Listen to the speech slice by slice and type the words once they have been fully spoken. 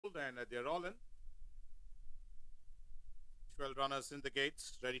and they're all in. 12 runners in the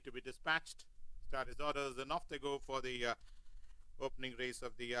gates, ready to be dispatched. Start his orders, and off they go for the opening race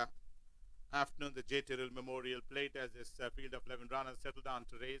of the afternoon, the J.Tyrrell Memorial Plate, as this field of 11 runners settle down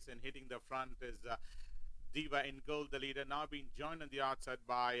to race. And hitting the front is Diva in Gold, the leader, now being joined on the outside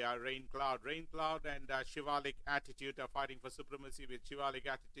by Rain Cloud. Rain Cloud and Shivalik Attitude are fighting for supremacy, with Shivalik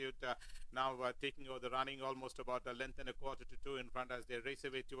Attitude now taking over the running, almost about a length and a quarter to 2 in front, as they race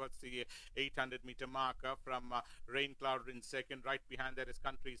away towards the 800-meter marker from Rain Cloud in second. Right behind that is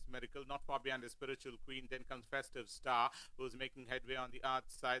Country's Miracle. Not far behind is Spiritual Queen. Then comes Festive Star, who's making headway on the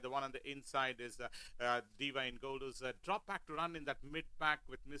outside. The one on the inside is Diva in Gold, who's dropped back to run in that mid-pack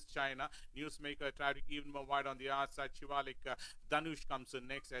with Miss China. Newsmaker traveling even more wide on the outside. Shivalik Dhanush comes in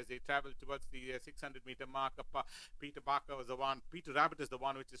next as they travel towards the 600-meter marker. Peter Barker was the one. Peter Rabbit is the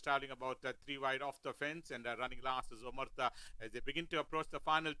one which is traveling about 3 wide off the fence, and running last is Omartha as they begin to approach the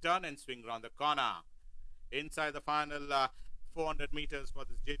final turn and swing around the corner. Inside the final 400 meters for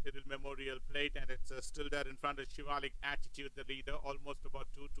this J.Tyrrell Memorial Plate, and it's still there in front of Shivalik Attitude, the leader, almost about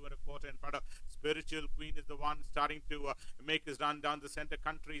 2 1/4 in front of Spiritual Queen is the one starting to make his run down the center.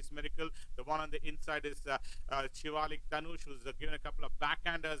 Country's Miracle, the one on the inside is Shivalik Dhanush, who's given a couple of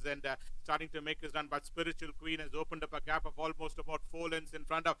backhanders and starting to make his run, but Spiritual Queen has opened up a gap of almost about 4 lengths in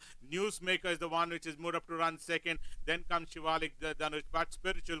front of Newsmaker is the one which is moved up to run second. Then comes Shivalik Dhanush, but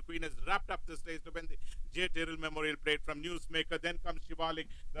Spiritual Queen has wrapped up this race to win the J.Tyrrell Memorial Plate from Newsmaker. Then comes Shivalik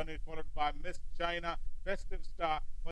Dhanush, followed by Miss China, Festive Star.